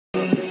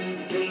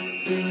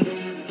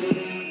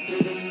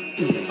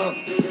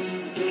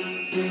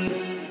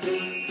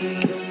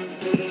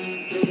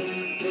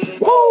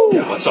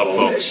Woo! What's up,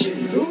 folks?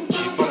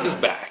 G-Funk is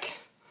back.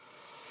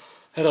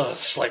 Had a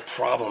slight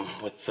problem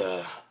with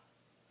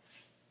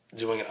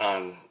doing it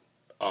on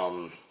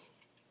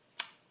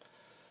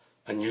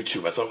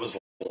YouTube. I thought it was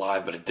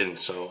live, but it didn't,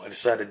 so I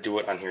decided to do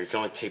it on here. You can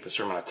only tape a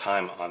certain amount of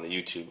time on the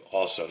YouTube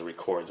also to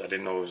record. I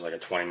didn't know it was like a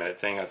 20-minute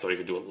thing. I thought you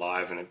could do it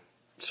live,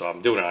 so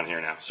I'm doing it on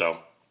here now. So,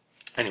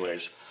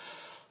 anyways,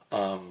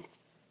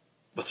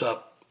 what's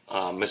up?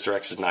 Mr.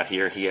 X is not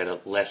here. He had a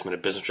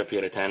last-minute business trip he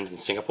had to attend in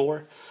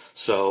Singapore,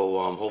 so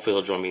hopefully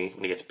he'll join me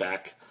when he gets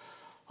back.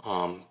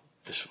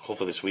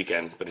 Hopefully this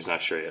weekend, but he's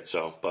not sure yet.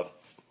 So, but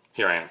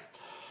here I am.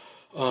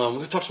 We're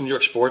gonna talk some New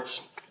York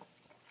sports.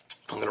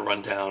 I'm gonna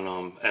run down.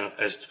 And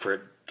as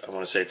for, I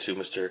want to say to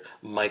Mr.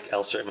 Mike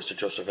Elser and Mr.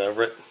 Joseph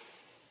Everett,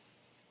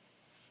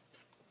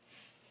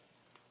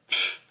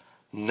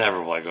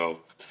 never will I go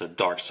to the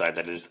dark side.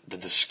 That is the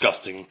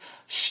disgusting,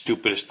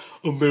 stupidest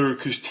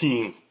America's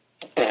team.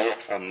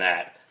 On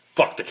that,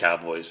 fuck the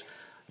Cowboys,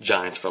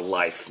 Giants for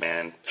life,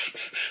 man.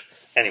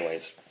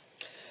 Anyways,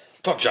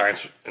 talk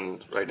Giants,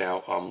 and right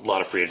now, a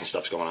lot of free agent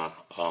stuff's going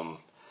on.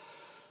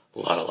 A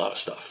lot of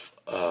stuff.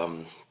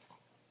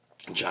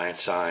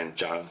 Giants signed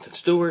Jonathan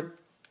Stewart,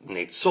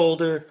 Nate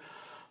Solder,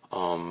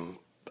 Alec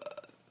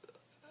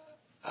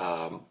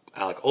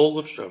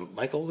Ogletree,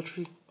 Mike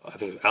Ogletree. I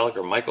think it's Alec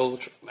or Mike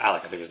Ogletree.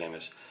 Alec, I think his name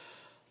is.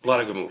 A lot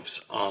of good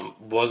moves.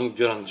 Wasn't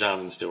good on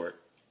Jonathan Stewart.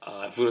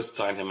 If we would have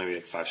signed him maybe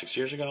like 5-6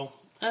 years ago,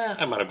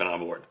 I might have been on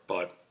board.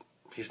 But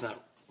he's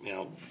not,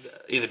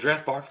 either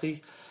draft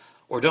Barkley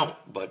or don't.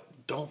 But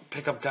don't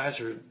pick up guys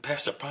who are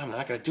past their prime. They're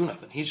not going to do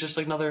nothing. He's just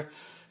another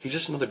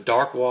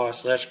Darkwa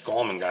 /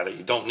 Gallman guy that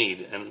you don't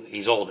need, and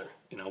he's older.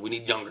 We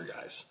need younger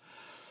guys.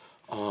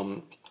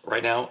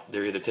 Right now,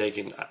 they're either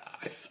taking,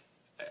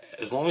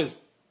 as long as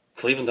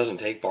Cleveland doesn't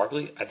take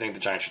Barkley, I think the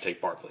Giants should take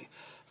Barkley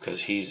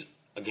because he's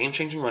a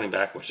game-changing running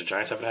back, which the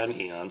Giants haven't had in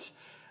eons,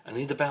 and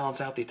they need to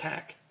balance out the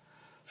attack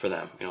for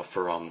them,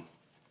 for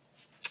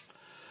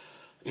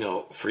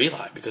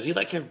Eli, because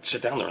Eli can't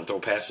sit down there and throw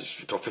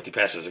 50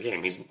 passes a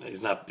game.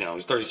 He's not,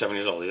 he's 37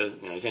 years old.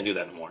 He can't do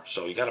that anymore.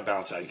 So you got to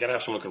balance out. You got to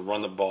have someone who can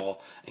run the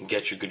ball and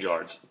get you good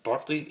yards.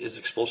 Barkley is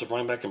explosive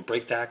running back, can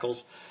break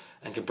tackles,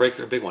 and can break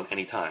a big one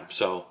anytime.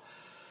 So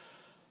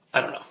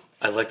I don't know.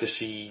 I'd like to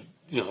see,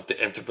 but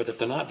if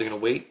they're not, they're going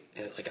to wait.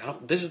 I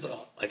don't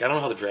know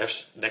how the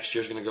drafts next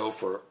year is going to go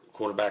for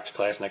quarterback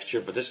class next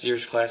year, but this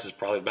year's class is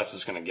probably the best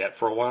it's going to get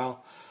for a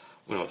while.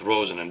 With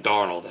Rosen and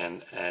Darnold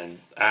and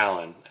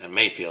Allen and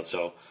Mayfield.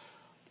 So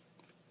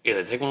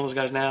either take one of those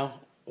guys now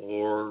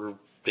or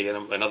they get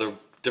another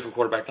different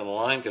quarterback down the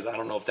line, because I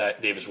don't know if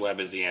that Davis Webb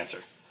is the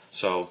answer.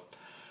 So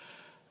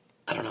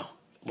I don't know.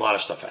 A lot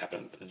of stuff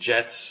happened. The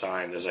Jets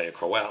signed Isaiah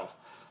Crowell.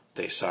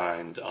 They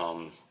signed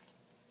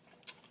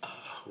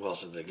who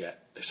else did they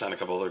get? They signed a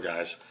couple other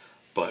guys.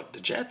 But the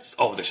Jets,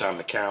 they signed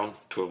McCown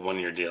to a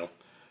 1-year deal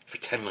for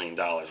 $10 million,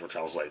 which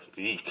I was like,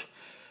 eek.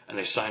 And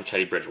they signed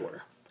Teddy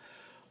Bridgewater,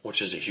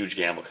 which is a huge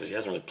gamble because he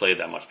hasn't really played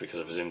that much because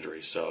of his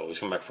injury. So he's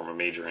coming back from a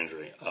major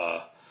injury.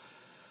 I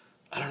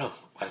don't know.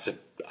 I said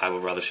I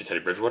would rather see Teddy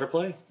Bridgewater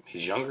play.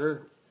 He's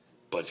younger,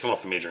 but he's coming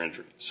off a major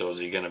injury. So is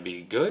he going to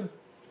be good?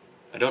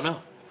 I don't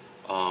know.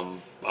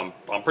 I'm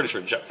pretty sure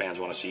Jet fans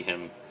want to see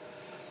him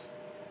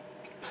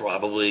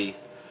probably,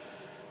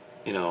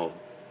 like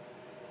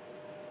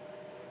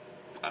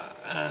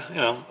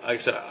I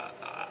said,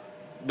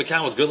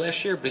 McCown was good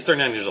last year, but he's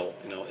 39 years old.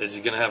 Is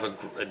he going to have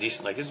a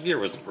decent, his year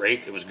wasn't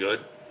great, it was good.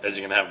 Is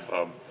he going to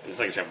have, it's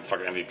like he's going to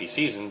have a fucking MVP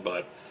season,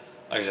 but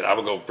like I said, I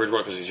would go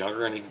Bridgewater because he's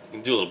younger and he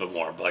can do a little bit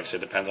more. But like I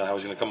said, it depends on how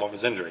he's going to come off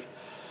his injury.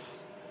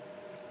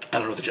 I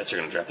don't know what the Jets are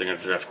going to draft. They're going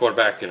to draft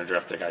quarterback, they're going to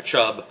draft the guy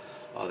Chubb,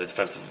 the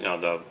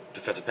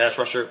defensive pass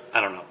rusher.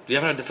 I don't know. Do you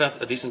have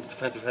a decent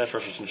defensive pass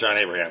rusher since John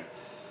Abraham?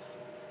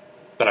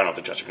 But I don't know what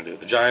the Jets are going to do.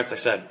 The Giants, I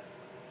said,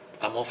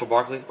 I'm all for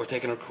Barkley. We're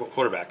taking a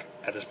quarterback.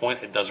 At this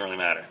point, it doesn't really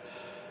matter.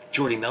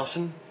 Jordy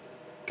Nelson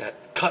got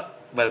cut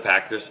by the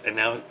Packers, and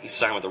now he's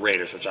signed with the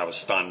Raiders, which I was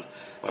stunned.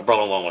 My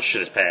brother-in-law almost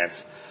shit his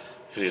pants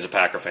because he's a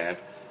Packer fan.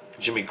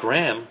 Jimmy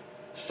Graham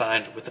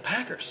signed with the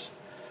Packers.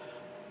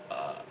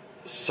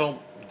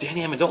 So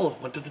Danny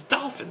Amendola went to the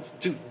Dolphins.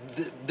 Dude,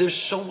 there's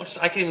so much.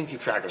 I can't even keep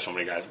track of so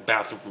many guys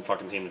bouncing from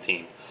fucking team to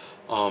team.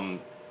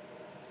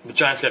 The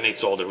Giants got Nate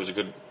Solder, who's a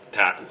good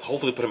tackle.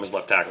 Hopefully put him as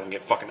left tackle and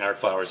get fucking Eric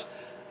Flowers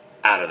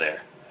out of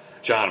there.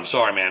 John, I'm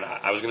sorry, man.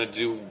 I was going to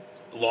do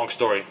a long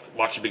story.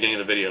 Watch the beginning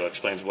of the video. It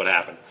explains what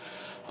happened.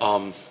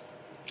 I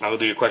will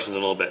do your questions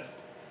in a little bit.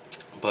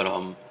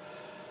 But,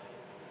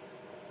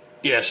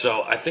 yeah,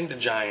 so I think the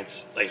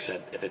Giants, like I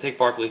said, if they take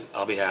Barkley,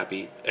 I'll be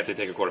happy. If they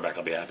take a quarterback,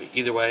 I'll be happy.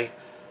 Either way,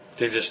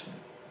 they're just,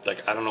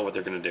 I don't know what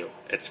they're going to do.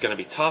 It's going to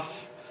be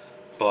tough,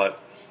 but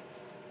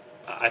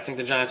I think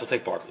the Giants will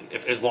take Barkley,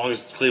 as long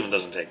as Cleveland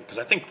doesn't take him. Because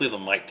I think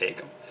Cleveland might take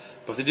him.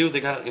 But if they do, they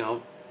got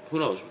to, who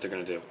knows what they're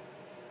going to do.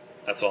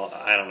 That's all.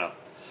 I don't know.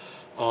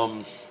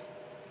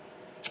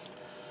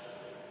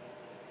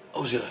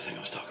 What was the other thing I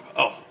was talking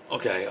about? Oh,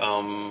 okay.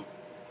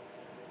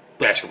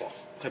 Basketball.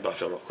 Take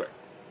basketball real quick.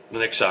 The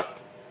Knicks suck.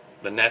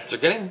 The Nets are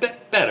getting a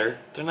bit better.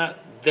 They're not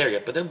there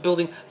yet, but they're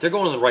building. They're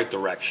going in the right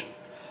direction.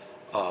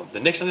 The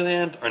Knicks, on the other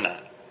hand, are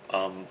not.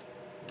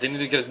 They need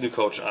to get a new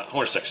coach.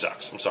 Hornacek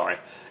sucks. I'm sorry.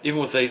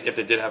 Even if they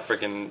did have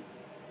freaking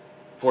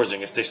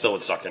Porzingis, they still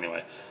would suck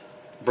anyway.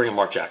 Bring in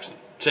Mark Jackson.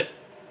 That's it.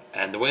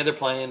 And the way they're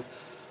playing,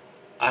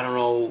 I don't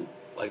know.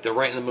 Like, they're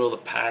right in the middle of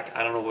the pack.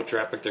 I don't know what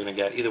draft pick they're going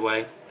to get. Either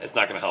way, it's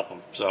not going to help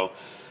them. So,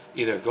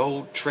 either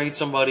go trade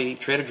somebody,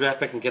 trade a draft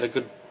pick, and get a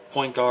good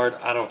point guard.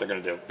 I don't know what they're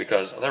going to do.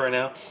 Because I'll tell you right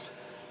now,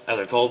 as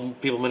I've told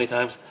people many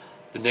times,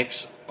 the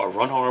Knicks are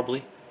run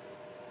horribly.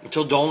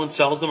 Until Dolan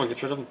sells them or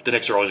gets rid of them, the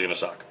Knicks are always going to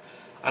suck.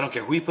 I don't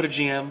care who you put a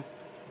GM.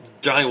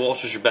 Johnny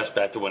Walsh is your best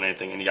bet to win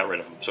anything, and you got rid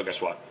of him. So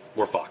guess what?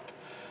 We're fucked.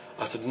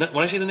 I said,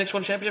 when I see the Knicks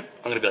win a championship,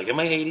 I'm going to be like in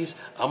my 80s,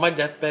 on my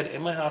deathbed,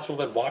 in my hospital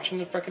bed, watching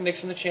the freaking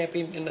Knicks in the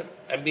champion in the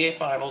NBA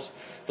Finals.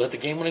 They let the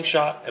game-winning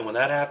shot, and when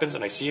that happens,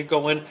 and I see it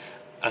go in,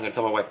 I'm going to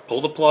tell my wife,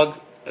 pull the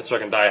plug, and so I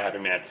can die a happy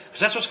man. Because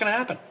that's what's going to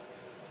happen.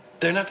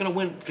 They're not going to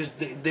win because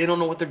they don't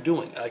know what they're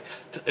doing. Like,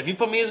 if you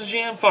put me as a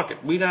GM, fuck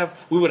it. We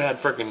would have had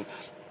freaking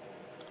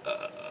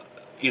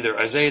either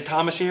Isaiah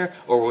Thomas here,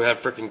 or we had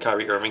freaking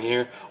Kyrie Irving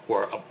here,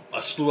 or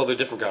a slew of other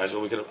different guys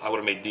where I would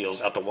have made deals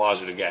out the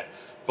wazoo to get.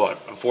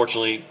 But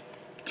unfortunately,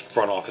 the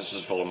front office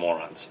is full of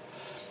morons.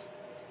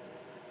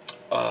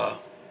 I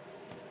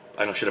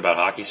know shit about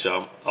hockey,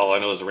 so all I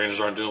know is the Rangers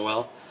aren't doing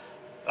well.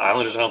 The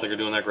Islanders, I don't think are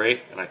doing that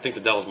great, and I think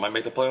the Devils might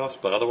make the playoffs,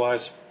 but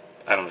otherwise,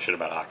 I don't know shit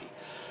about hockey.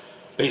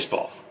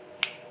 Baseball,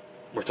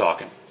 we're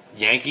talking.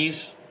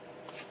 Yankees,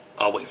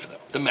 I'll wait for them.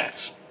 The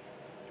Mets.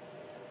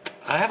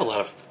 I have a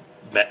lot of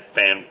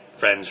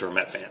friends who are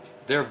Met fans.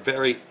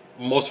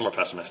 Most of them are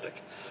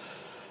pessimistic,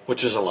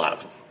 which is a lot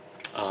of them.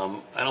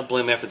 I don't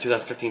blame them after the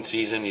 2015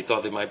 season. You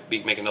thought they might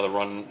make another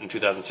run in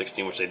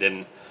 2016, which they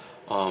didn't.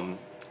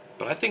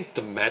 But I think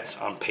the Mets,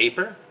 on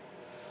paper,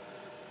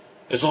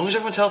 as long as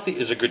everyone's healthy,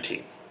 is a good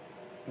team.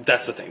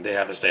 That's the thing. They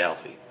have to stay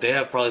healthy. They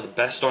have probably the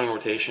best starting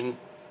rotation,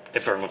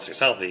 if everyone stays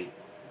healthy,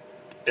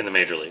 in the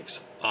major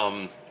leagues.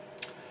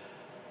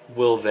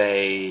 Will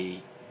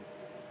they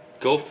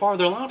go far?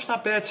 Their lineup's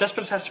not bad.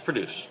 Cespedes has to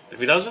produce. If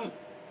he doesn't,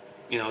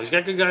 he's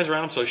got good guys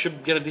around him, so he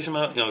should get a decent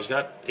amount. He's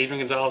got Adrian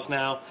Gonzalez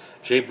now.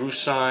 Jay Bruce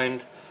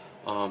signed.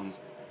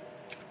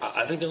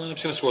 I think their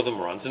lineup's going to score them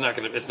runs. It's not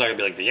going to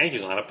be like the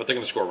Yankees lineup, but they're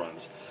going to score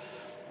runs.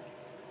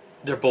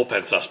 Their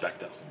bullpen suspect,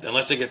 though.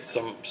 Unless they get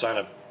some sign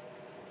of...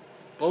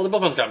 Well, the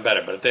bullpen's gotten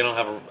better, but if they don't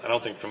have I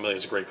don't think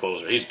Familia's a great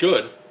closer. He's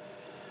good.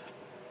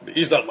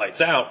 He's not lights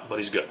out, but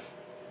he's good.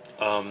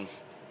 But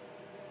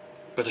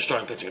they're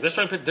starting pitching.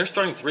 Their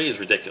starting three is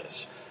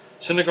ridiculous.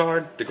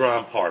 Syndergaard,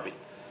 DeGrom, Harvey.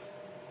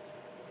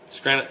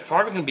 Granted, if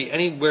Harvey can be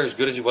anywhere as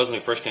good as he was when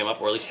he first came up,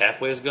 or at least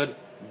halfway as good,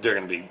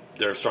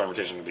 their starting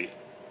rotation is going to be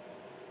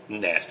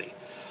nasty.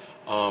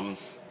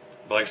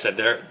 But like I said,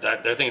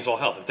 their thing is all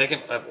health. If they can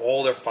have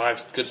all their five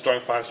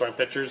starting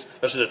pitchers,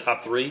 especially the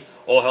top three,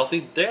 all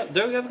healthy, they have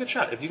a good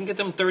shot. If you can get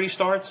them 30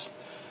 starts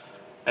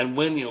and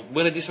win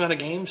a decent amount of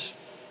games,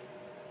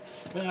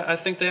 I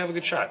think they have a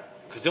good shot.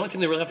 Because the only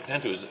team they really have to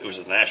contend to was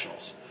the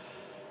Nationals.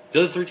 The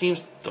other three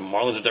teams, the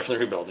Marlins are definitely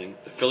rebuilding,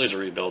 the Phillies are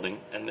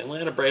rebuilding, and the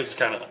Atlanta Braves is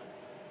kind of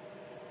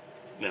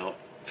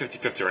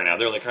 50-50 right now.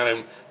 They're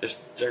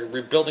they're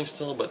rebuilding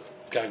still, but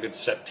got a good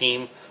set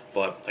team.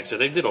 But like I said,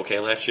 they did okay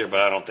last year, but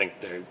I don't think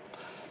they.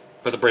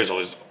 But the Braves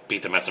always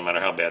beat the Mets no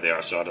matter how bad they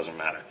are, so it doesn't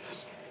matter.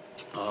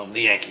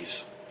 The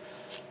Yankees.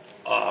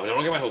 I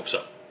don't get my hopes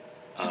up.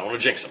 I don't want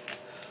to jinx them,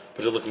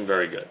 but they're looking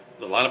very good.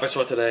 The lineup I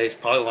saw today is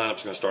probably the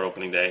lineup's going to start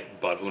opening day,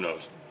 but who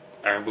knows?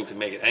 Aaron Boone could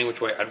make it any which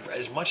way.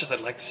 As much as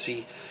I'd like to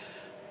see,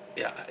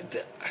 the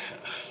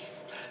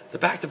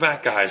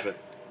back-to-back guys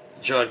with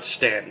Judge,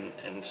 Stanton,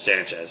 and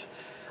Sanchez,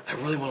 I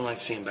really want to like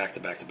to see them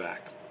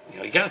back-to-back-to-back.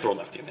 You got to throw a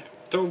lefty in there.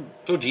 Throw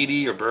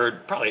Didi or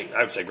Bird. Probably,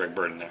 I would say Greg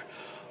Bird in there.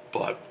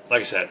 But,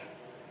 like I said,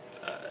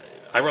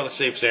 I'd rather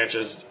save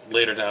Sanchez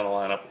later down the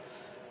lineup,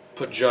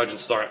 put Judge and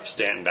start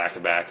Stanton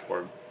back-to-back,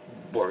 or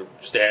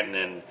Stanton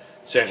and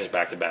Sanchez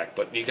back-to-back.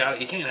 But you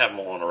can't have them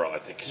all in a row, I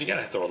think, because you got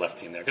to throw a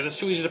lefty in there, because it's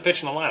too easy to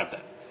pitch in the lineup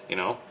then,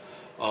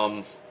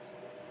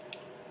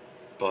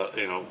 But,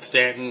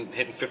 Stanton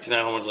hitting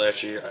 59 home runs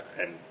last year,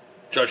 and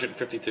Judge hitting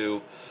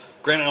 52.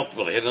 Granted,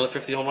 will they hit another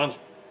 50 home runs?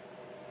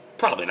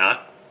 Probably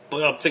not.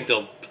 But I think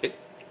they'll hit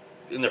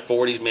in their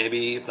 40s,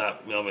 maybe. If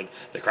not,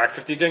 they crack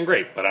 50 again,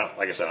 great. But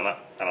like I said, I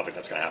don't think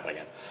that's going to happen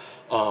again.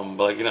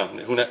 But you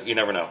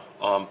never know.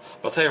 But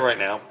I'll tell you right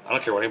now, I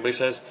don't care what anybody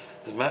says.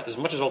 As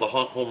much as all the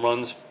home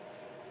runs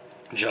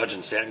Judge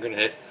and Stanton are going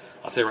to hit,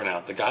 I'll tell you right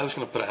now, the guy who's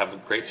going to have a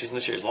great season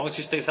this year, as long as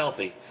he stays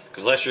healthy,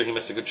 because last year he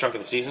missed a good chunk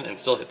of the season and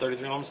still hit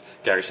 33 homes,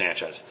 Gary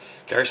Sanchez.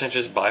 Gary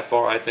Sanchez, by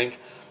far, I think,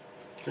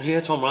 he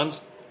hits home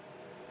runs,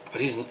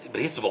 but he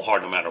hits the ball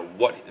hard no matter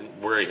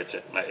where he hits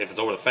it. If it's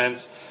over the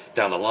fence,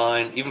 down the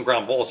line, even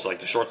ground balls to like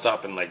the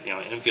shortstop and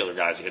infielder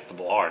guys, he hits the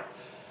ball hard.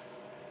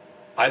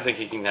 I think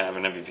he can have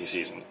an MVP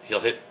season.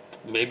 He'll hit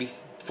maybe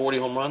 40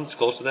 home runs,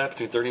 close to that,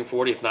 between 30 and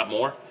 40, if not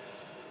more.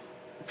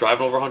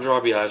 Driving over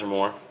 100 RBIs or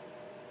more.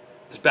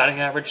 His batting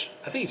average,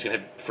 I think he's going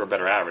to hit for a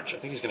better average. I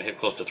think he's going to hit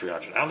close to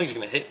 300. I don't think he's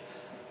going to hit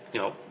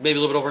maybe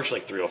a little bit over,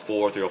 like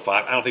 304,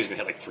 305. I don't think he's gonna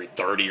hit like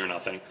 330 or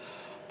nothing,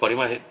 but he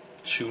might hit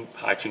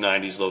high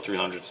 290s, low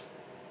 300s.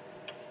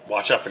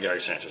 Watch out for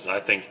Gary Sanchez. I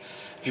think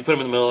if you put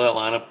him in the middle of that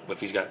lineup, if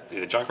he's got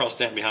either John Carlos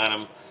Stanton behind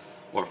him,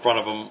 or in front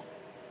of him,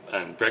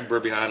 and Greg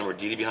Bird behind him, or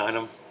Didi behind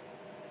him,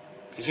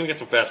 he's gonna get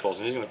some fastballs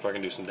and he's gonna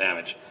fucking do some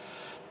damage.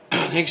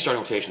 I think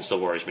starting rotation still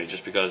worries me,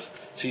 just because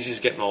CeCe's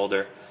getting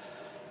older.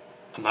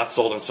 I'm not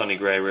sold on Sonny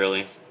Gray,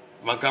 really.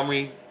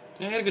 Montgomery,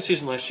 he had a good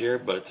season last year,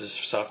 but it's his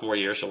sophomore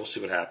year, so we'll see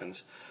what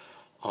happens.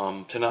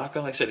 Tanaka,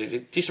 like I said, he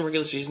did a decent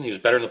regular season. He was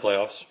better in the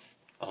playoffs.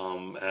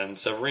 And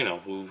Severino,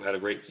 who had a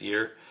great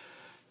year,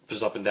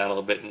 was up and down a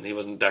little bit, and he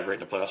wasn't that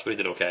great in the playoffs, but he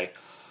did okay.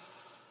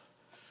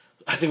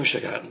 I think we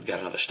should have got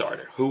another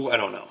starter. Who, I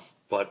don't know.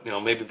 But,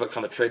 maybe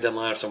on the trade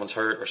deadline if someone's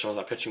hurt or someone's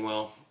not pitching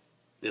well,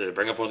 either they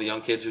bring up one of the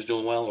young kids who's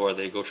doing well, or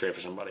they go trade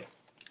for somebody,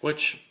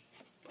 which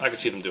I could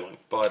see them doing.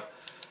 But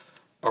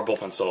our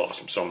bullpen's still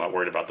awesome, so I'm not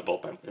worried about the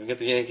bullpen. If you get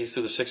the Yankees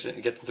through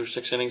get them through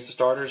 6 innings, the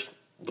starters,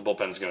 the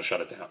bullpen's going to shut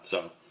it down.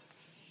 So,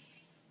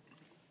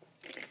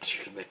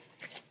 excuse me.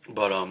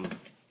 But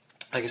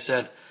like I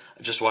said,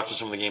 I just watched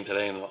some of the game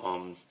today,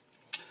 and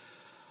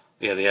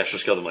the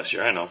Astros killed them last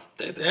year. I know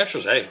the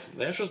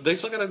Astros, they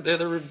still got they're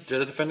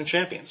the defending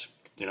champions.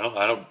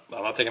 I'm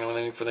not taking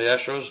anything for the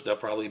Astros. They'll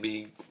probably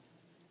be,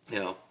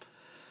 right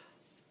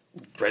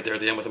there at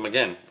the end with them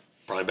again.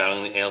 Probably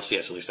battling the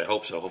ALCS, at least I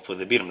hope so. Hopefully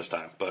they beat them this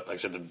time. But like I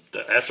said, the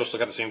Astros still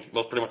got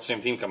pretty much the same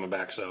team coming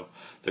back, so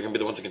they're going to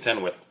be the ones to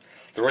contend with.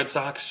 The Red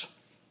Sox,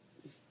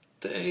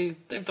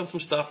 they've done some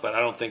stuff, but I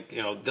don't think,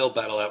 they'll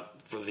battle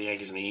out for the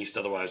Yankees in the East.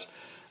 Otherwise,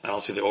 I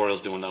don't see the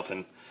Orioles doing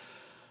nothing.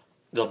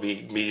 They'll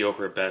be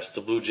mediocre at best.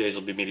 The Blue Jays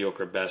will be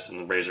mediocre at best,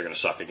 and the Rays are going to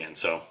suck again.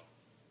 So,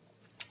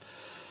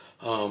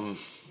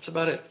 that's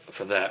about it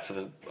for that. For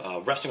the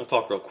wrestling, I'll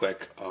talk real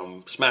quick.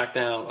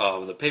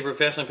 SmackDown, the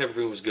Fastlane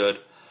pay-per-view was good.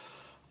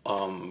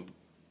 Raw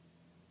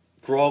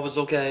was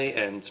okay,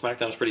 and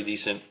SmackDown was pretty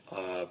decent.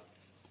 But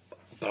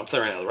I'm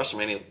telling you right now, the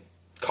WrestleMania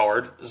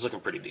card is looking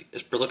pretty deep.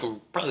 It's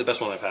looking probably the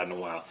best one I've had in a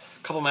while.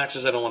 A couple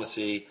matches I don't want to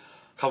see.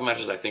 A couple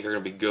matches I think are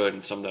going to be good,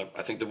 and some that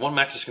I think the one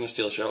match that's going to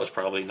steal the show is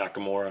probably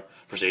Nakamura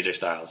versus AJ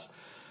Styles.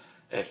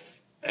 If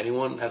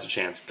anyone has a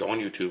chance, go on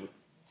YouTube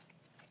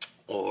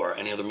or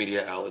any other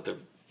media outlet that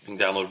you can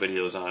download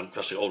videos on,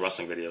 especially old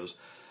wrestling videos.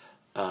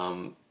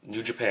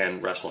 New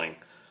Japan Wrestling.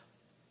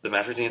 The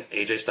match between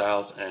AJ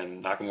Styles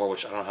and Nakamura,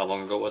 which I don't know how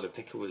long ago it was. I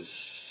think it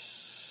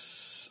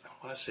was, I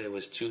want to say it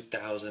was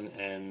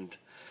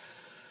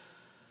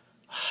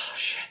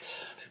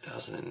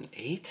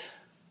 2008?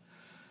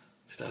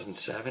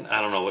 2007?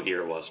 I don't know what year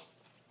it was.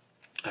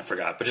 I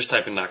forgot. But just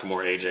type in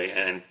Nakamura, AJ,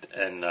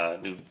 and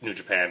New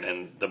Japan,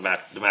 and the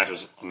match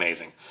was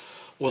amazing.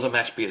 Will the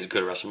match be as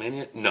good at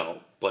WrestleMania?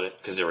 No,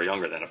 but because they were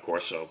younger then, of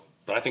course. So,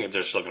 but I think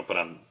they're still going to put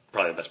on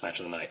probably the best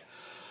match of the night.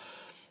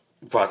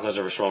 Brock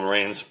Lesnar versus Roman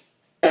Reigns.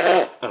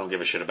 I don't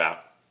give a shit about.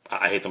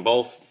 I hate them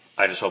both.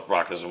 I just hope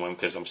Brock doesn't win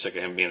because I'm sick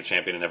of him being a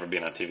champion and never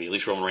being on TV. At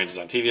least Roman Reigns is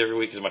on TV every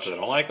week, as much as I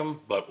don't like him,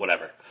 but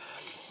whatever.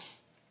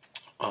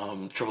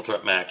 Triple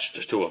threat match,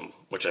 there's 2 of them,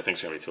 which I think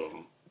is going to be 2 of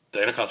them. The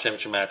Intercontinental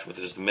Championship match, which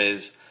is The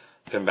Miz,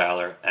 Finn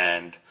Balor,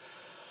 and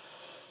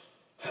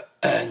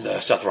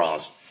Seth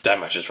Rollins. That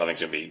match is, I think,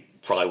 going to be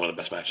probably one of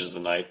the best matches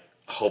of the night.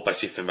 I hope I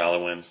see Finn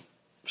Balor win.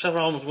 Seth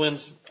Rollins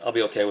wins, I'll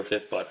be okay with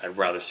it, but I'd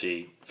rather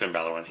see Finn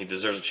Balor win. He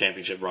deserves a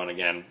championship run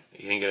again.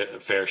 He didn't get a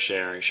fair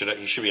share. He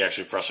should be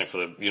actually wrestling for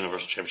the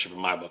Universal Championship in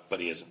my book, but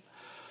he isn't.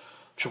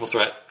 Triple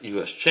threat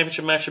U.S.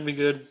 Championship match should be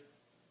good.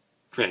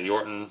 Randy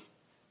Orton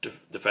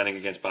defending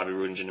against Bobby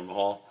Roode and Jinder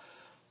Mahal.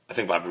 I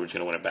think Bobby Roode's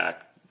going to win it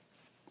back.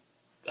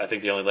 I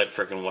think they only let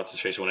frickin'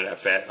 what's-his-face win it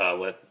at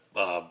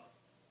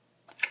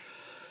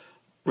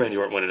Randy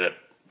Orton win it at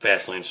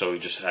Fastlane, so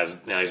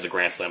now he's the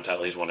Grand Slam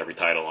title. He's won every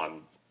title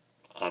on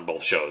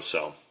both shows,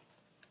 so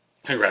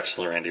congrats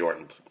to Randy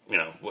Orton.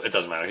 It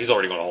doesn't matter. He's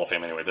already going to Hall of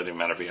Fame anyway. It doesn't even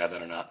matter if he had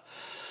that or not.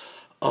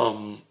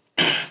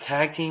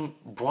 Tag team,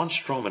 Braun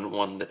Strowman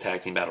won the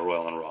Tag Team Battle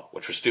Royal on Raw,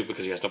 which was stupid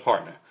because he has no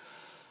partner.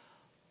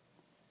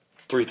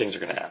 3 things are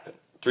going to happen.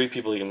 3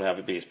 people he's going to have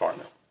to be his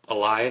partner.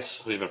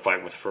 Elias, who he's been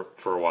fighting with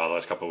for a while the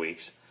last couple of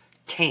weeks.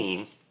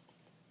 Kane,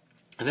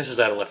 and this is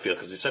out of left field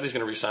because he said he's going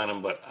to re-sign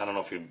him, but I don't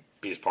know if he'd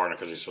be his partner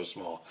because he's so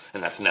small,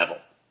 and that's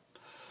Neville.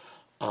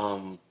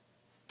 I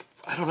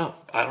don't know.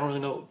 I don't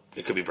really know.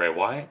 It could be Bray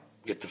Wyatt.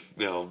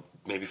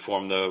 Maybe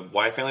form the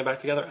Wyatt family back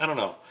together. I don't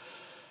know.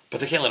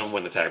 But they can't let him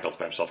win the tag belts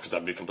by himself because that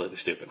would be completely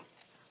stupid.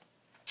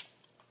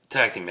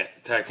 Tag team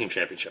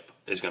championship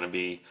is going to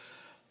be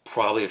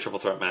probably a triple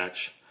threat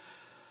match.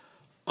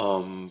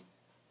 I'm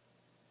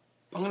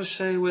going to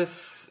say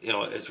it's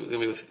going to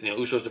be with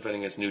Usos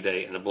defending against New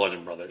Day and the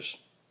Bludgeon Brothers.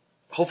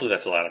 Hopefully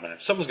that's a ladder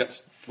match. One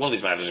of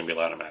these matches is going to be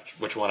a ladder match.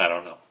 Which one, I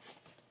don't know.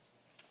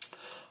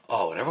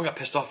 Oh, and everyone got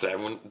pissed off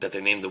that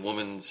they named the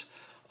women's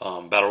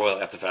Battle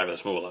Royal after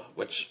Fabulous Moolah,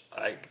 which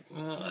I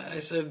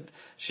said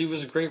she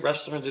was a great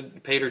wrestler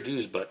and paid her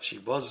dues, but she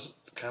was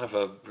kind of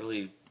a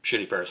really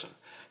shitty person.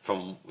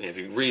 If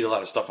you read a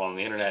lot of stuff on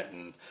the internet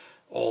and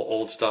all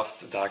old stuff,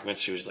 the documents.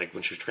 She was like,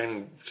 when she was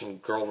training some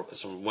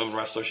women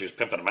wrestlers, she was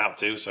pimping them out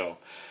too. So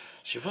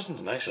she wasn't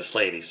the nicest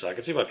lady. So I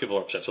can see why people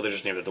are upset. So they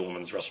just named it the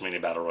Women's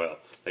WrestleMania Battle Royal.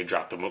 They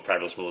dropped the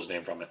Fabulous Moolah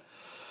name from it,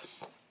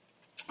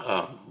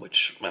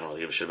 which I don't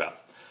really give a shit about.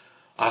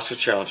 Asuka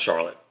challenged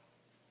Charlotte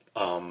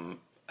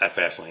at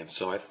Fastlane.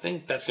 So I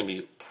think that's going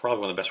to be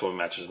probably one of the best women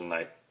matches of the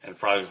night. And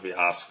probably going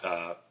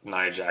to be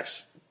Nia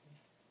Jax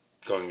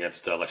going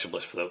against Alexa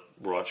Bliss for the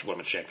Raw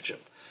Women's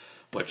Championship,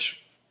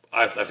 which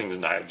I think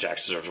Nia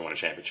Jax deserves to win a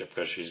championship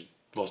because she's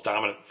the most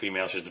dominant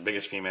female. She's the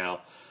biggest female.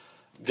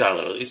 Got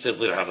at least have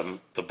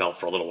the belt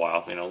for a little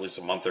while, at least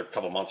a month or a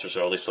couple months or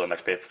so, at least till the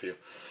next pay-per-view.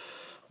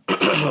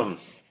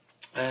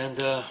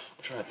 And I'm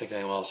trying to think of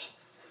anyone else.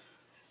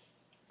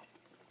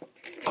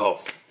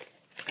 Oh,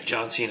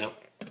 John Cena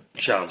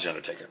challenged The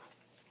Undertaker.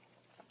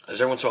 As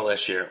everyone saw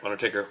last year,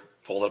 Undertaker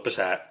folded up his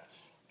hat,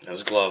 and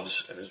his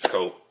gloves, and his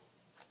coat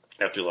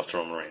after he lost to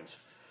Roman Reigns.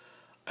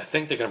 I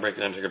think they're going to break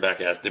the Undertaker back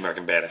as the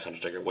American Badass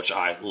Undertaker, which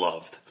I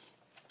loved.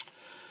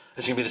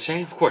 Is he going to be the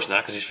same? Of course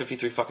not, because he's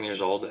 53 fucking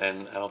years old,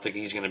 and I don't think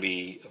he's going to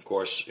be, of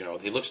course,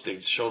 they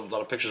showed a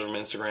lot of pictures of him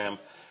on Instagram.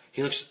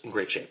 He looks in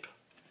great shape,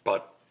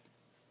 but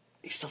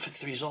he's still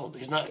 53 years old.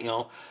 He's not, I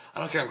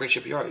don't care how great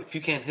shape you are. If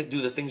you can't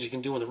do the things you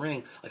can do in the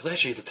ring, like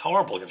last year, he looked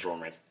horrible against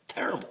Roman Reigns.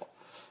 Terrible.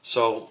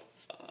 So,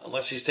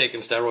 unless he's taking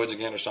steroids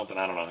again or something,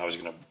 I don't know how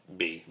he's going to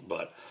be,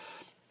 but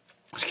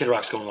Kid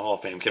Rock's going to the Hall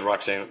of Fame. Kid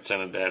Rock's saying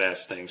a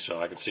badass thing,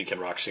 so I can see Kid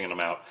Rock singing him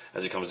out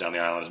as he comes down the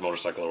aisle on his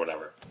motorcycle or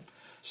whatever.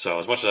 So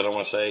as much as I don't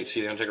want to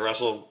see the Undertaker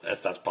wrestle,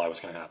 that's probably what's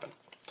going to happen.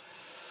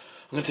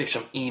 I'm going to take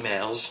some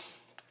emails.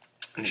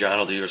 John,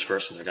 I'll do yours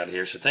first since I got it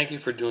here. So thank you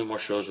for doing more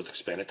shows with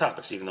expanded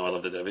topics. Even though I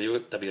love the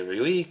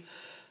WWE,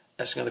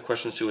 asking other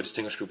questions to a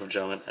distinguished group of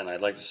gentlemen, and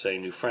I'd like to say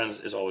new friends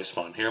is always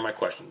fun. Here are my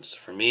questions.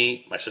 For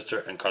me, my sister,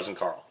 and cousin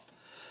Carl,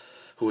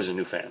 who is a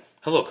new fan.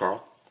 Hello,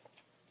 Carl.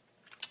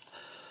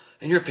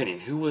 In your opinion,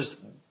 who was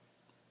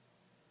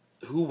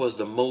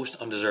the most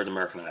undeserved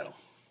American Idol?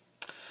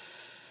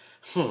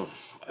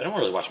 I don't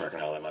really watch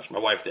American Idol that much. My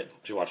wife did.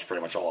 She watched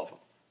pretty much all of them.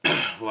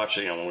 We watched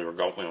it, when we were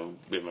going.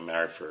 We've been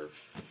married for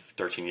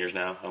 13 years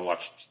now. I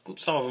watched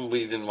some of them.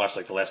 We didn't watch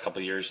like the last couple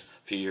of years,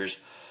 few years.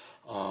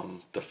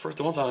 The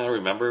ones I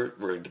remember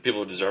were the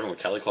people who deserved were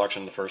Kelly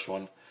Clarkson, the first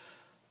one,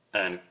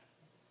 and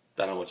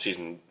I don't know what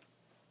season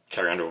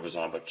Carrie Underwood was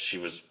on, but she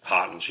was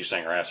hot and she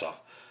sang her ass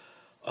off.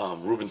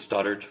 Ruben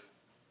Studdard,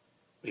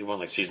 he won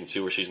like season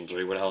 2 or season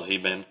 3. Where the hell has he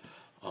been?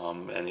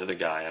 And the other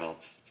guy,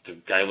 the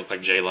guy who looked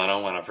like Jay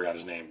Leno, and I forgot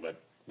his name,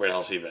 but where the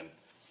hell's he been?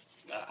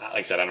 Like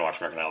I said, I don't watch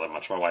American Idol that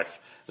much. My wife,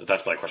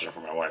 that's probably a question for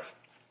my wife.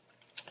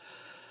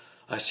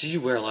 I see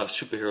you wear a lot of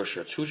superhero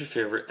shirts. Who's your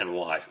favorite and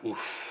why?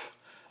 Oof.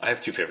 I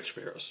have 2 favorite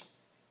superheroes.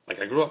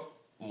 Like I grew up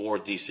more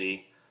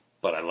DC,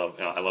 but I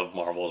love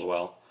Marvel as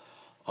well.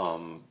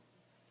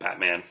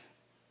 Batman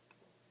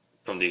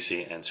from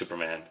DC and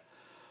Superman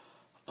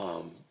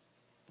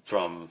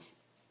from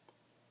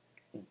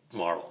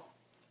Marvel.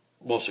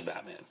 Mostly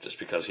Batman, just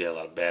because he had a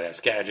lot of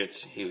badass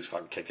gadgets. He was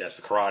fucking kick-ass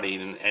the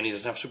karate, and he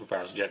doesn't have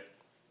superpowers yet.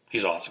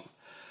 He's awesome.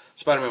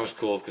 Spider-Man was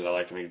cool because I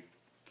liked him. He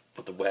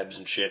put the webs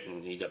and shit,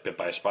 and he got bit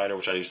by a spider,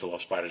 which I used to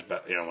love spiders.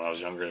 But when I was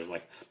younger, it was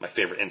like my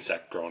favorite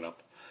insect growing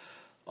up.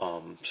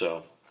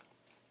 So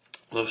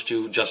those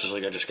 2, Justice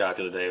League I just got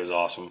the other day, was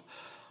awesome.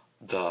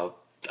 I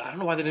don't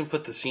know why they didn't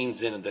put the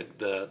scenes in,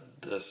 the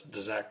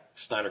Zack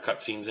Snyder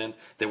cut scenes in.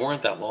 They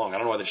weren't that long. I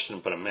don't know why they just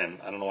didn't put them in.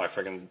 I don't know why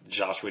freaking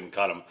Joss Whedon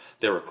cut them.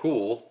 They were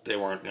cool. They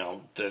weren't,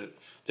 did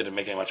it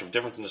make any much of a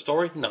difference in the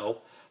story? No.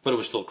 But it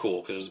was still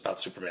cool because it was about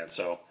Superman.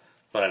 So,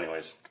 but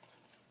anyways.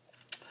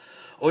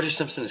 O.J.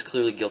 Simpson is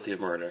clearly guilty of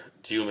murder.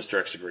 Do you and Mr.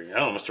 X agree? I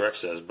don't know what Mr. X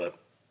says, but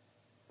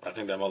I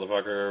think that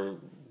motherfucker,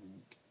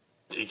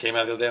 he came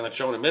out the other day on that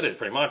show and admitted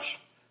pretty much.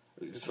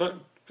 But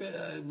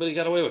he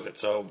got away with it.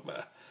 So,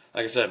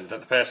 like I said, the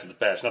past is the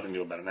past. Nothing to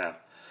do about it now.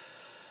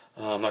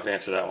 I'm not going to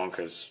answer that one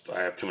because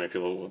I have too many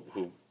people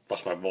who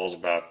bust my balls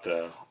about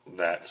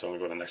that. So I'm going to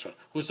go to the next one.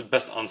 Who's the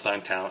best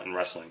unsigned talent in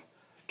wrestling?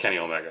 Kenny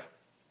Omega.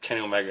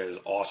 Kenny Omega is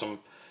awesome.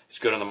 He's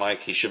good on the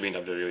mic. He should be in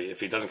WWE. If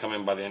he doesn't come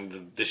in by the end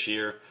of this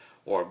year,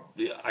 or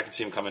I can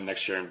see him coming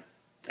next year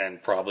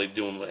and probably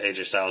doing what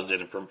AJ Styles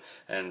did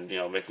and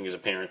making his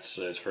appearance,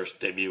 his first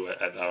debut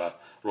at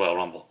Royal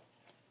Rumble.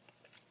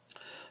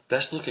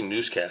 Best looking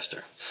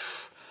newscaster.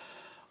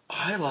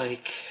 I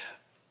like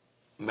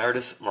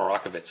Meredith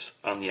Morakovitz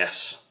on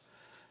Yes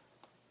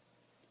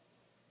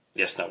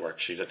Network.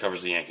 She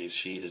covers the Yankees.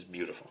 She is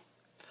beautiful.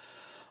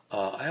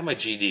 I have my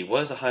GD.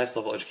 What is the highest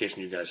level of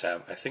education you guys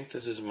have? I think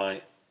this is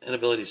my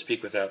inability to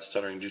speak without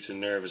stuttering due to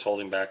nerve is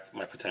holding back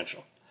my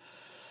potential.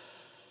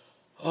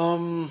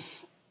 I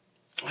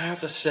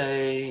have to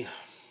say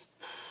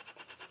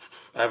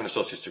I have an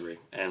associate's degree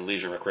in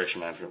leisure and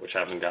recreation management, which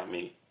hasn't got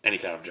me any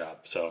kind of job.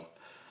 So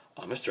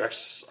Mr.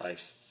 X,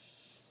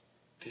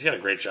 he's got a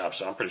great job,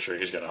 so I'm pretty sure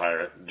he's got a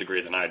higher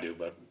degree than I do,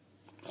 but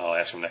I'll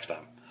ask him next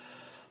time.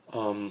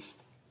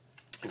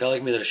 A guy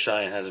like me that is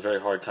shy and has a very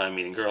hard time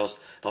meeting girls.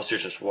 In all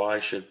seriousness, why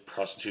should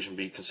prostitution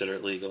be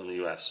considered legal in the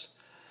U.S.?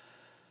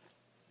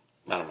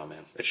 I don't know,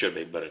 man. It should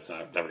be, but it's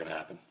never going to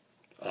happen.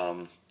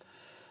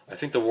 I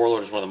think the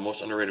Warlord is one of the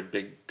most underrated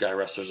big guy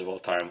wrestlers of all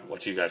time.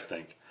 What do you guys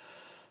think?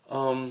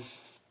 I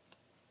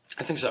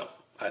think so.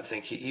 I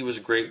think he was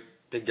a great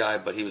big guy,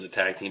 but he was a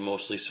tag team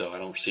mostly, so I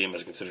don't see him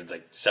as considered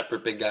like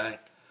separate big guy.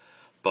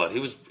 But I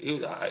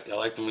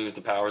liked him when he was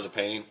the Powers of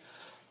Pain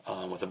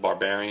with the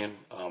Barbarian.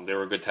 They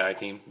were a good tag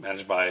team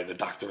managed by the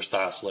Doctor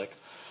Style Slick.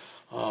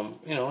 And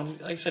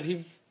like I said,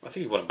 I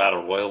think he won a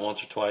Battle Royal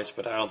once or twice,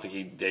 but I don't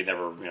think they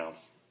never,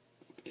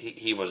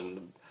 he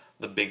wasn't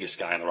the biggest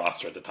guy on the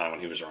roster at the time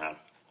when he was around.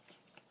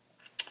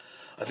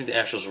 I think the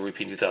Astros will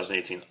repeat in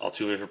 2018.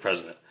 Altuve for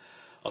president.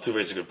 Altuve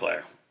is a good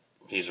player.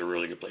 He's a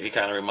really good player. He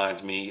kind of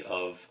reminds me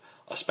of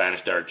a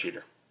Spanish Derek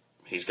Jeter.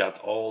 He's got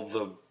all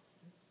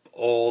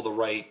the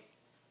right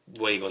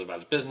way he goes about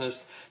his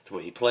business, the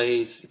way he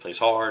plays. He plays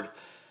hard.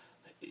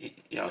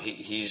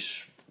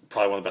 He's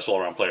probably one of the best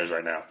all-around players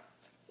right now.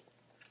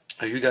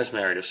 Are you guys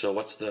married? If so,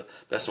 what's the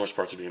best and worst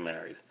parts of being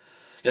married?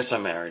 Yes,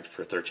 I'm married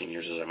for 13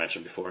 years, as I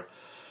mentioned before.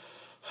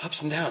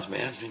 Ups and downs,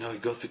 man. You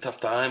go through tough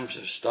times.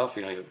 There's stuff.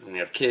 And you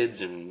have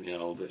kids, and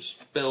there's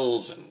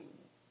bills, and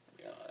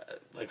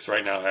like so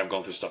right now, I'm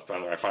going through stuff. By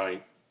the way, I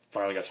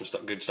finally got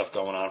some good stuff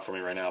going on for me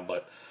right now.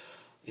 But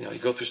you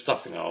go through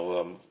stuff.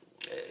 You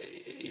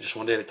just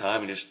one day at a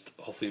time, and just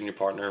hopefully you and your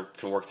partner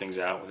can work things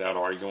out without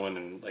arguing.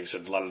 And like I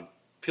said, a lot of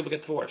people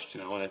get divorced.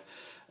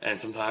 And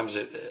sometimes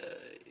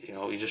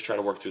you just try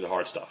to work through the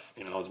hard stuff.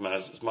 As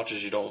much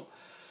as you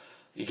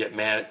get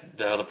mad at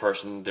the other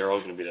person, they're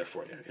always going to be there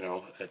for you.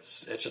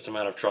 It's just a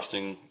matter of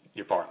trusting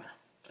your partner.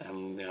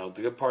 And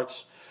the good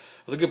parts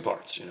are the good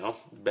parts. The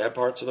bad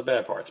parts are the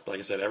bad parts. But like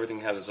I said,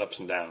 everything has its ups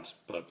and downs.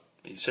 But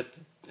you got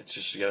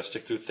to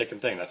stick through thick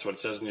and thin. That's what it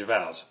says in your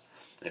vows.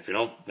 And if you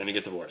don't, then you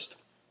get divorced.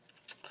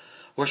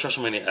 Worst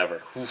WrestleMania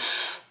ever.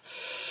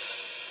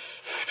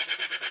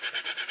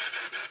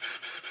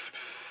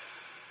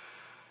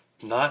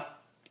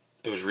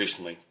 It was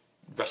recently.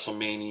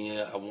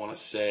 WrestleMania, I want to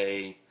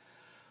say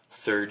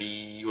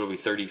 30, what are we,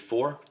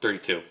 34?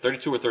 32.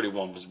 32 or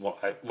 31 was one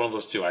of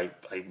those two. I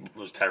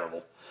was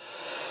terrible.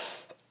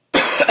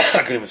 I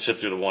couldn't even sit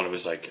through the one. It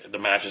was like the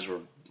matches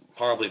were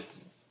horribly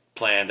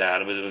planned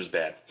out. It was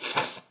bad.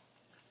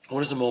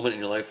 What is the moment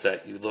in your life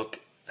that you look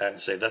at and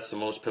say, that's the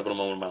most pivotal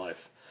moment of my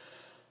life?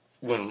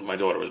 When my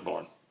daughter was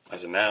born. I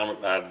said, now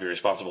I have to be a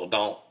responsible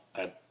adult.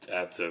 I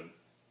have to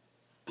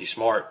be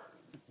smart,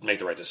 make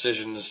the right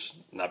decisions,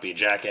 not be a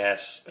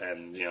jackass,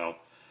 and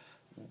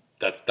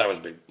that was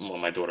big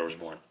when my daughter was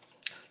born.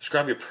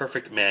 Describe your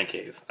perfect man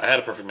cave. I had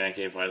a perfect man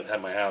cave when I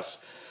had my house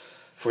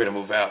before we had to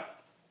move out.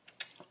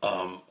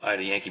 I had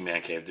a Yankee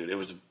man cave, dude. It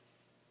was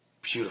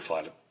beautiful.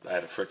 I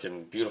had a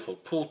freaking beautiful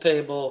pool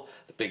table,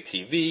 the big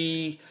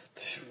TV,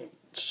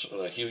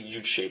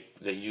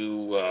 the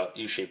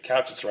U-shaped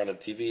couch that surrounded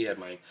the TV. Had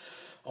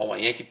all my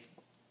Yankee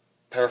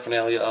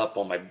paraphernalia up,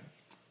 all my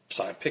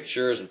signed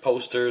pictures and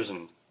posters,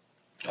 and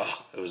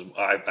it was.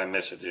 I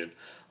miss it, dude.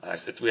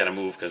 We had to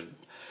move because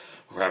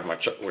we're having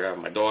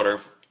my daughter.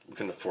 We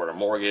couldn't afford a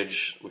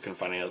mortgage. We couldn't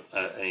find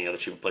any other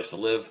cheaper place to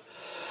live.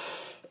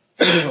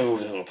 We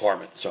moved into an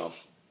apartment, so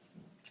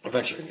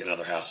eventually we can get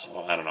another house.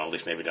 Well, I don't know. At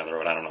least maybe down the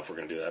road. I don't know if we're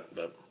going to do that,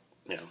 but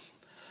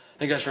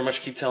Thank you guys very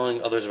much. Keep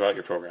telling others about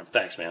your program.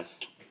 Thanks, man.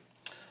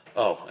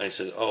 Oh, and he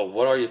says,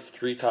 what are your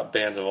 3 top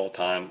bands of all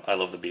time? I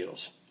love the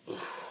Beatles.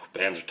 Oof,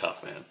 bands are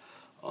tough, man.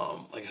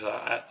 Like I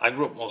said, I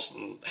grew up most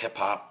in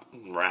hip-hop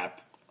and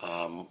rap.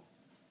 I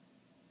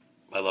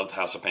loved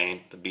House of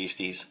Pain, the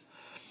Beasties.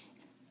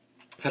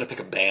 If I had to pick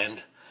a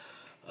band,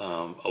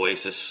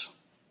 Oasis.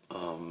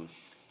 One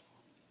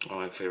of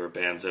my favorite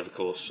bands. They have a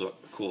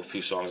cool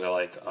few songs I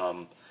like.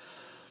 I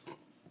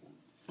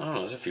don't know,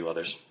 there's a few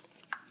others.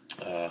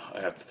 I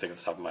have to think off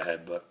the top of my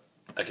head, but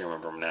I can't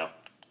remember them now.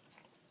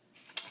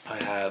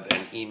 I have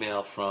an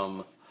email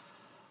from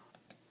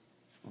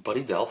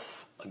Buddy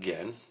Delph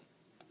again.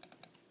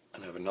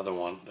 And I have another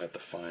one that I have to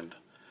find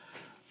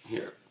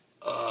here.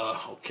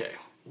 Okay.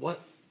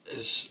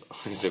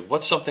 He said,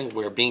 what's something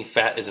where being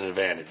fat is an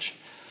advantage?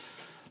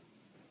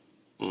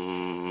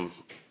 I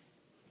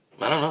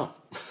don't know.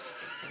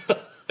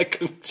 I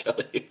couldn't tell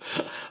you.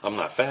 I'm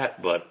not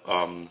fat, but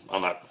I'm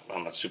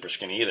not super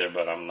skinny either,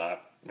 but I'm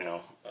not,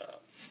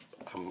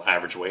 I'm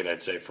average weight,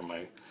 I'd say,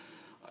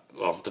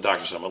 the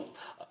doctor said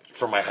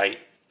for my height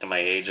and my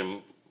age,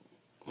 I'm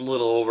a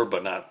little over,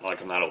 but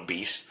I'm not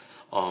obese.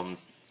 I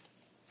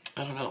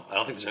don't know. I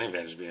don't think there's any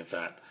advantage to being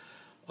fat,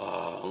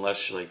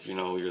 unless you're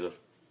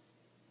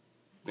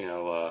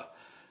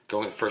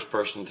going the first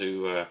person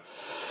to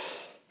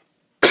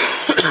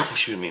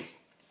excuse me,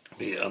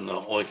 be on the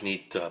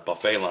all-you-can-eat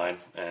buffet line,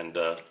 and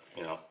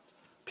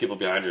people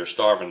behind you are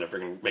starving. They're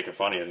freaking making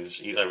fun of you and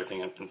just eat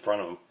everything in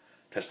front of them,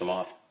 piss them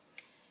off.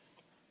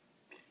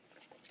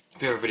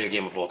 Favorite video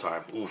game of all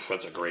time? Oof,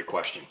 that's a great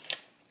question.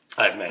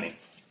 I have many.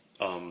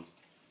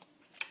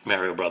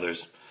 Mario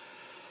Brothers,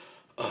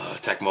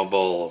 Tecmo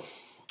Bowl,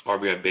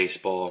 RBI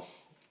Baseball,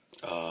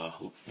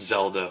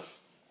 Zelda,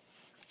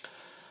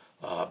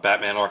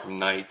 Batman Arkham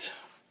Knight,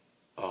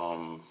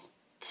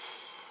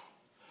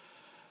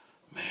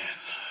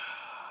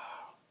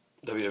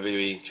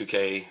 WWE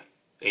 2K,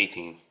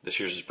 18. This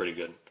year's is pretty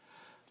good.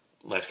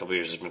 Last couple of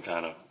years has been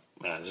kind of.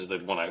 This is the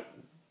one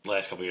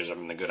last couple of years have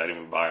been the good. I didn't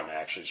even buy them. I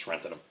actually just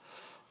rented them.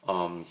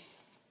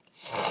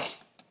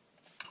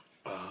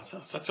 So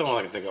that's the one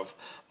I can think of.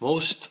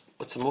 What's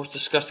the most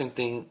disgusting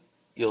thing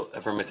you'll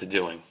ever admit to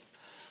doing?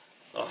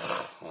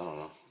 I don't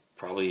know.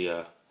 Probably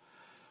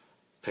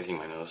picking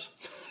my nose.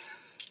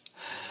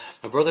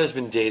 My brother has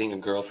been dating a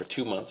girl for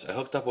 2 months. I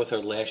hooked up with her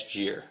last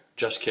year,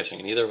 just kissing,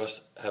 and neither of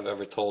us have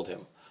ever told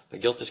him. The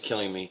guilt is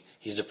killing me.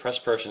 He's a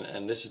depressed person,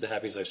 and this is the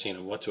happiest I've seen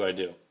him. What do I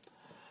do?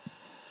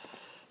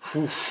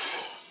 Whew.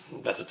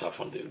 That's a tough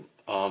one, dude.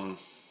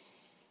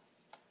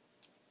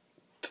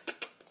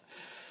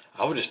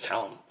 I would just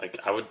tell him. Like,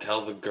 I would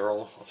tell the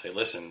girl, I'll say,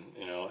 listen,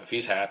 if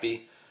he's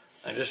happy,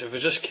 if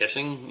it's just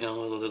kissing,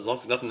 there's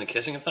nothing to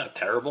kissing, it's not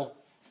terrible.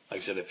 Like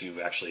I said, if you've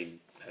actually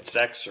had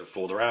sex or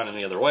fooled around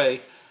any other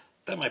way,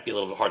 that might be a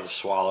little bit hard to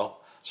swallow.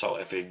 So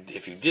if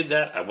you did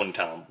that, I wouldn't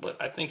tell him.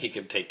 But I think he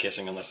could take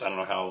kissing, unless I don't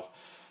know how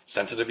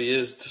sensitive he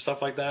is to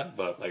stuff like that.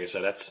 But like I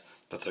said, that's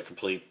a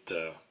complete,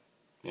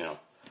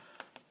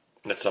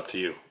 that's up to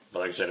you. But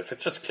like I said, if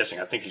it's just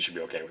kissing, I think he should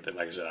be okay with it.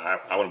 Like I said,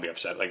 I wouldn't be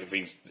upset. Like if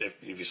you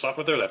slept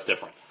with her, that's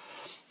different.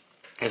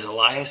 Is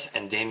Elias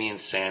and Damian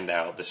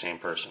Sandow the same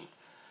person?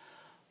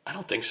 I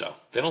don't think so.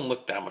 They don't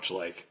look that much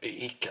alike.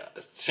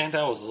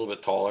 Sandow was a little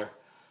bit taller,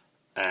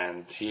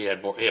 and he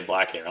had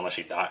black hair. Unless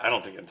he died, I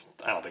don't think it's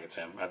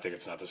him. I think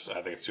it's not this.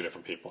 I think it's two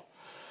different people.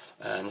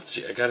 And let's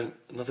see. I got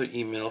another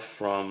email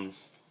from.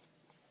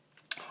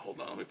 Hold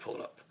on, let me pull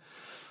it up.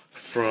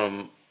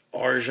 From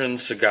Arjun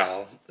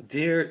Segal.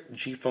 Dear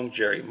G Funk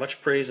Jerry, much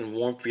praise and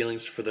warm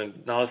feelings for the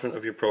acknowledgement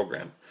of your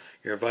program.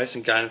 Your advice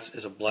and guidance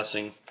is a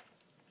blessing,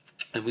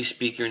 and we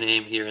speak your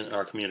name here in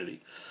our community.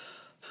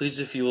 Please,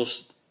 if you will,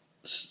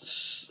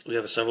 we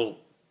have several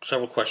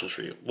questions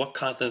for you. What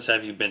continents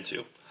have you been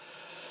to?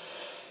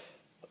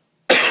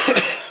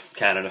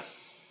 Canada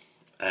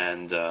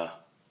and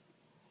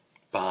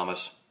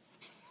Bahamas.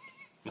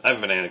 I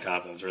haven't been to any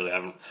continents, really. I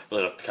haven't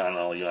really left the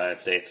continental United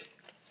States.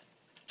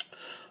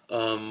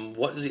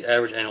 What is the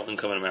average annual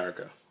income in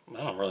America? I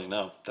don't really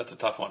know. That's a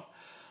tough one.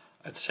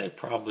 I'd say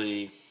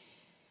probably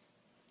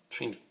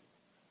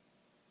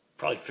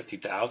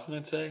 50,000.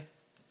 I'd say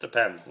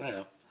depends.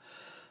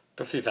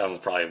 50,000 is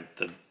probably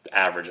the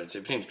average. I'd say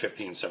between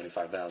 50 and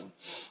 75,000.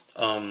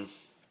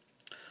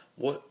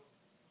 What?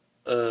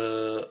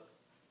 A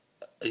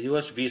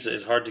U.S. visa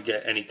is hard to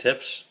get. Any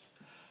tips?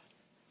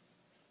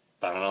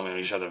 I don't know, man.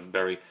 You just have a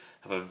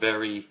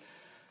very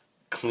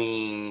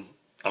clean.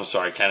 I'm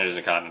sorry, Canada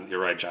isn't a continent.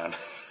 You're right, John.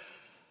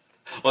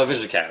 Well, if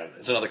it's Canada,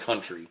 it's another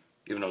country,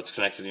 even though it's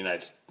connected to the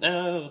United States.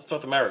 It's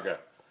North America.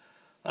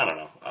 I don't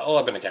know.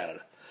 I've been to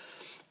Canada.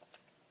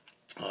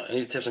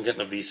 Any tips on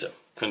getting a visa?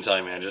 Couldn't tell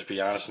you, man. Just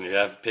be honest, and you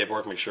have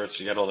paperwork. Make sure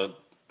you got all the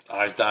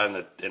I's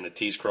dotted and the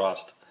T's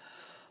crossed.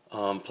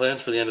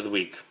 Plans for the end of the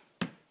week?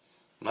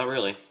 Not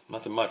really.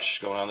 Nothing much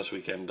going on this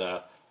weekend.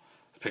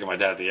 Picking my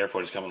dad at the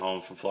airport. He's coming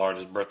home from Florida.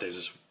 His birthday's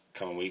this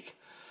coming week,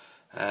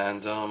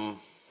 and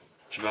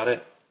that's about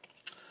it.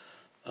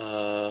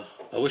 I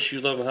wish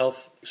you love and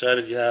health.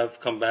 Excited you have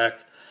come back.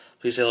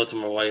 Please say hello to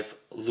my wife,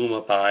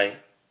 Luma Pai.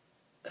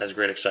 Has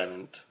great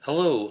excitement.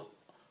 Hello,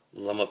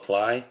 Luma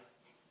Pai.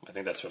 I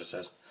think that's what it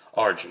says.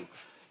 Arjun.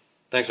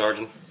 Thanks,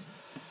 Arjun.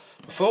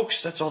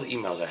 Folks, that's all the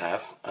emails I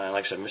have.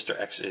 Like I said, Mr.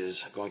 X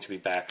is going to be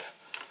back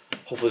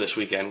hopefully this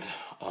weekend.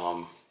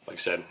 Like I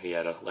said, he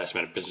had a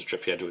last-minute business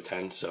trip he had to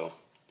attend, so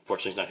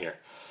unfortunately he's not here.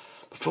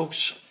 But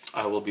folks,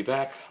 I will be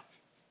back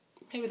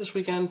maybe this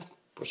weekend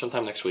or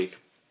sometime next week.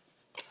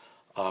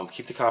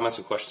 Keep the comments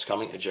and questions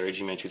coming at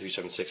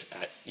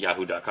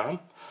jerrygman2376@yahoo.com.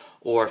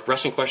 Or if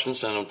wrestling questions,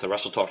 send them to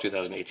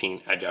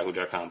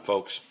WrestleTalk2018@yahoo.com.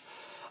 Folks,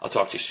 I'll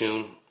talk to you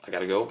soon. I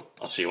gotta go.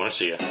 I'll see you when I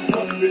see you.